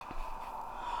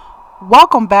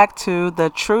Welcome back to The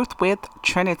Truth with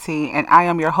Trinity, and I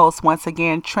am your host once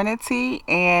again, Trinity.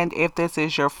 And if this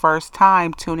is your first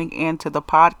time tuning into the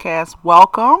podcast,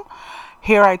 welcome.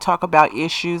 Here I talk about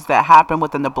issues that happen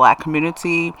within the black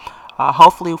community,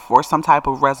 hopefully for some type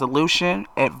of resolution,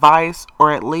 advice,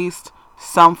 or at least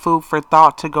some food for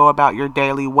thought to go about your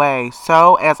daily way.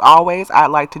 So, as always,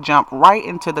 I'd like to jump right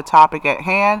into the topic at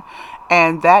hand,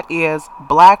 and that is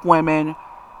black women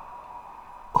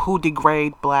who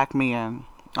degrade black men.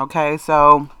 Okay,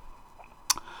 so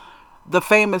the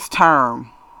famous term,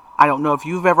 I don't know if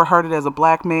you've ever heard it as a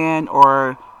black man,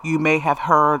 or you may have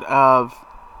heard of,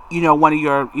 one of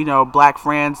your, black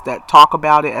friends that talk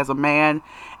about it as a man,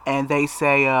 and they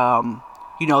say,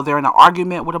 they're in an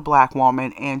argument with a black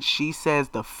woman, and she says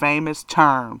the famous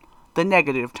term, the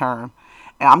negative term,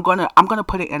 and I'm gonna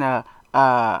put it in a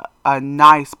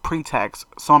nice pretext,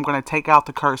 so I'm gonna take out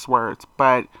the curse words,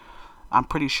 but I'm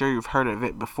pretty sure you've heard of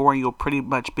it before, and you'll pretty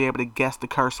much be able to guess the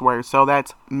curse word. So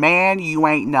that's man, you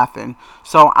ain't nothing.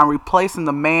 So I'm replacing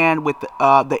the man with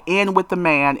the N with the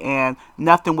man and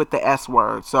nothing with the S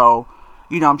word. So,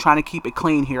 I'm trying to keep it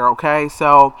clean here, okay?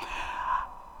 So,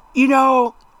 you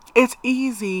know, it's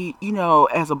easy,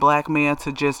 as a black man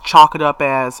to just chalk it up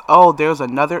as, oh, there's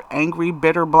another angry,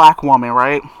 bitter black woman,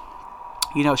 right?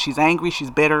 She's angry,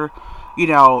 she's bitter,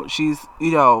 she's,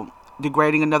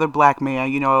 degrading another black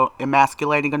man,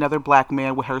 emasculating another black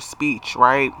man with her speech,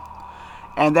 right?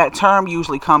 And that term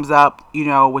usually comes up,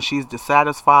 when she's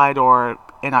dissatisfied or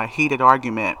in a heated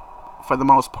argument for the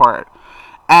most part.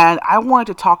 And I wanted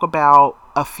to talk about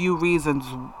a few reasons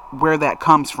where that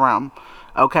comes from.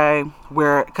 Okay,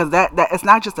 where because that it's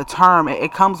not just a term,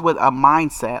 it comes with a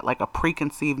mindset, like a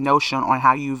preconceived notion on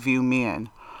how you view men.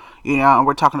 And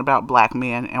we're talking about black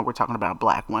men and we're talking about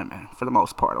black women for the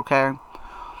most part, okay?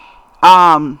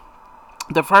 Um,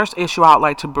 the first issue I'd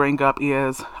like to bring up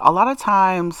is a lot of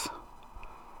times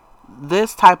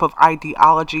this type of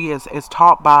ideology is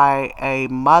taught by a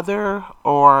mother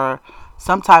or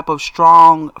some type of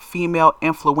strong female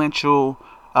influential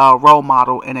role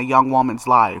model in a young woman's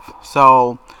life.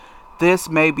 So this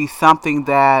may be something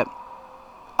that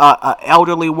an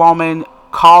elderly woman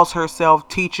calls herself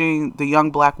teaching the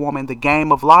young black woman the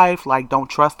game of life, like don't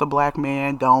trust a black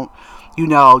man, don't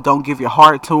give your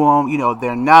heart to them,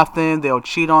 they're nothing, they'll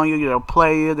cheat on you, they'll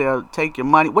play you, they'll take your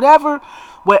money, whatever,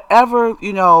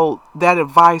 that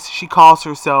advice she calls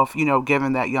herself,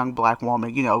 giving that young black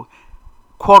woman,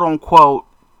 quote unquote,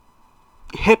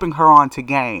 hipping her onto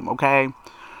game, okay?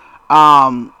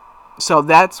 um so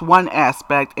that's one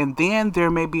aspect, and then there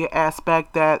may be an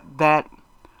aspect that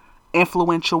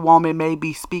influential woman may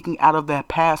be speaking out of that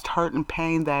past hurt and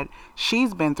pain that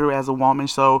she's been through as a woman.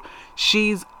 So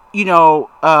she's, teaching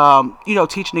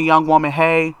a young woman,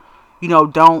 hey,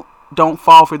 don't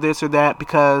fall for this or that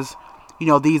because,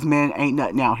 these men ain't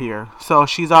nothing out here. So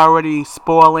she's already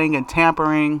spoiling and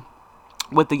tampering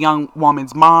with the young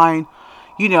woman's mind,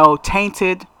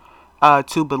 tainted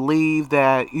to believe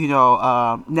that,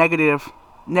 negative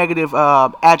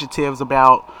adjectives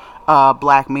about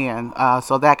black men.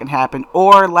 So that can happen.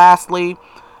 Or lastly,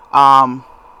 um,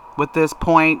 with this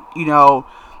point,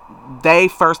 they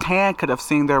firsthand could have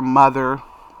seen their mother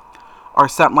or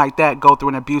something like that go through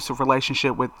an abusive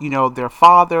relationship with, their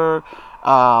father,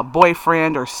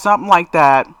 boyfriend, or something like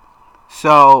that.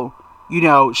 So,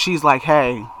 she's like,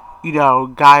 hey,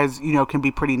 guys, can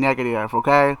be pretty negative,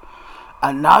 okay?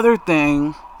 Another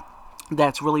thing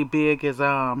that's really big is,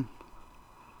 you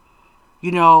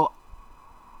know,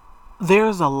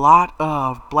 there's a lot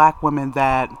of black women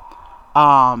that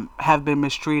have been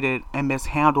mistreated and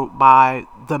mishandled by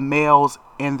the males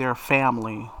in their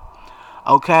family.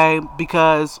 Okay,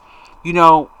 because you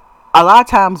know a lot of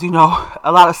times, a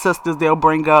lot of sisters, they'll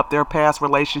bring up their past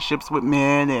relationships with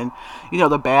men and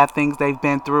the bad things they've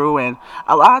been through, and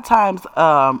a lot of times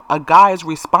a guy's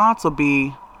response will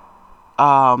be,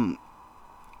 um,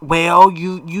 well,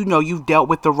 you've dealt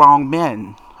with the wrong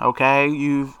men. Okay,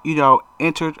 you've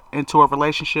entered into a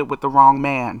relationship with the wrong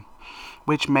man,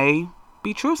 which may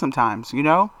be true sometimes,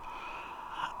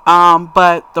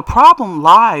 but the problem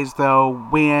lies though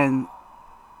when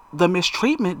the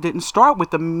mistreatment didn't start with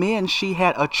the men she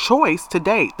had a choice to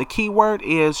date. The key word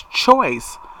is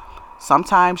choice.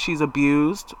 Sometimes she's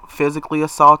abused, physically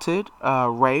assaulted,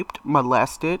 raped,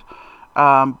 molested,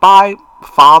 by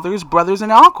fathers, brothers,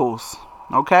 and uncles.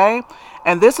 Okay,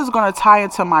 and this is going to tie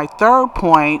into my third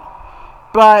point,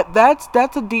 but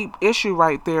that's a deep issue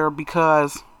right there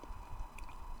because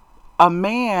a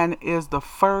man is the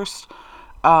first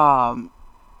um,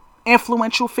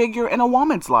 influential figure in a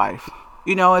woman's life,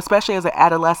 especially as an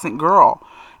adolescent girl.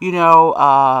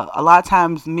 A lot of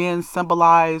times men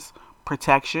symbolize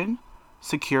protection,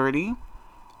 security,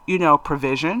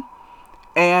 provision.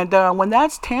 And when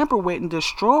that's tampered with and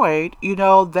destroyed,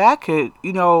 that could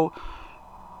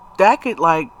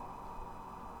like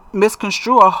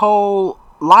misconstrue a whole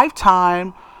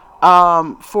lifetime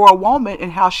for a woman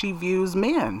and how she views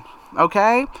men.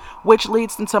 Okay, which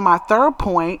leads into my third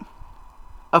point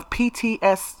of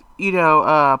PTS,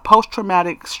 post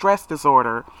traumatic stress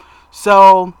disorder.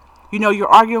 So, you're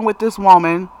arguing with this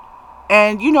woman,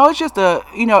 and it's just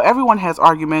everyone has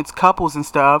arguments, couples and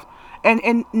stuff,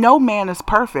 and no man is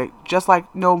perfect, just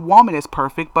like no woman is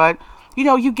perfect. But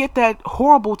you get that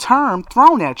horrible term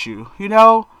thrown at you.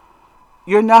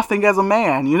 You're nothing as a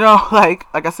man. Like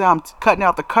I said, I'm cutting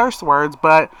out the curse words,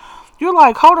 but you're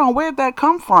like, hold on, where'd that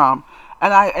come from?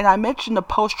 And I mentioned the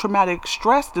post traumatic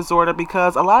stress disorder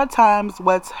because a lot of times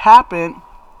what's happened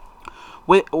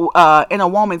with in a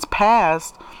woman's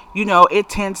past, it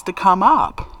tends to come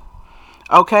up.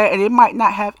 Okay, and it might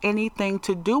not have anything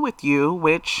to do with you,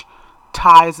 which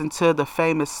ties into the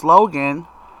famous slogan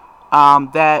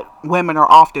that women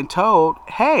are often told,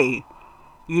 hey,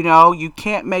 you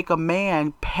can't make a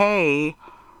man pay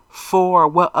for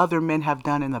what other men have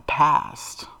done in the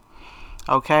past.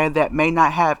 Okay, that may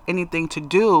not have anything to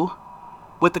do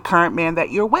with the current man that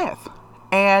you're with.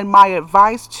 And my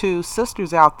advice to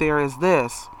sisters out there is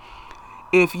this: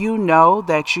 if you know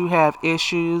that you have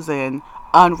issues and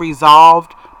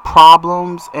unresolved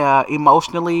problems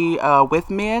emotionally with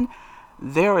men,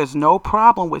 there is no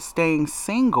problem with staying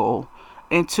single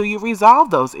until you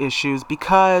resolve those issues,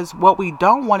 because what we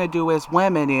don't want to do as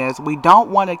women is we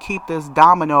don't want to keep this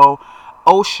domino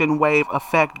ocean wave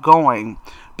effect going,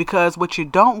 because what you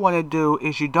don't want to do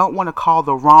is you don't want to call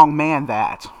the wrong man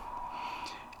that.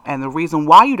 And the reason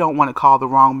why you don't want to call the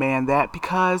wrong man that,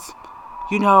 because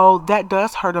that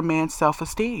does hurt a man's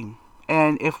self-esteem.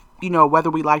 And if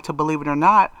whether we like to believe it or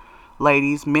not,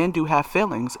 ladies, men do have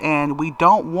feelings, and we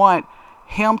don't want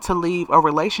him to leave a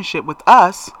relationship with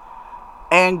us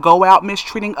and go out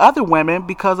mistreating other women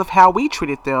because of how we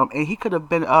treated them. And he could have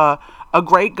been a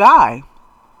great guy.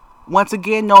 Once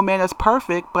again, no man is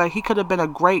perfect, but he could have been a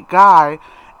great guy.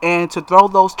 And to throw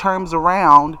those terms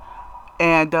around,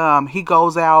 and he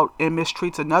goes out and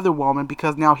mistreats another woman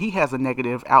because now he has a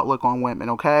negative outlook on women.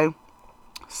 Okay,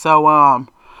 so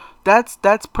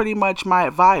that's pretty much my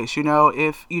advice.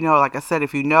 If like I said,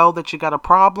 if you know that you got a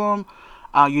problem,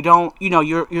 you don't,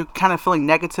 you're kind of feeling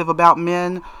negative about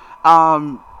men,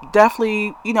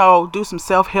 definitely, do some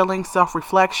self-healing,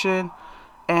 self-reflection,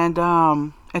 and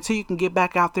until you can get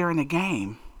back out there in the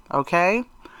game. Okay,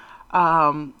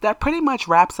 that pretty much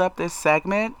wraps up this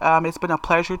segment. It's been a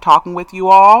pleasure talking with you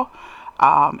all.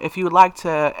 If you would like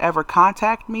to ever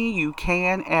contact me, you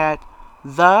can at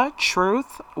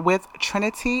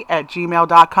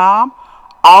thetruthwithtrinity@gmail.com.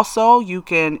 Also, you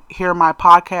can hear my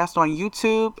podcast on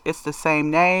YouTube. It's the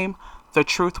same name, The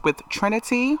Truth with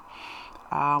Trinity.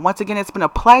 Once again, it's been a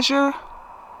pleasure.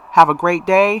 Have a great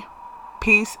day.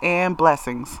 Peace and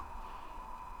blessings.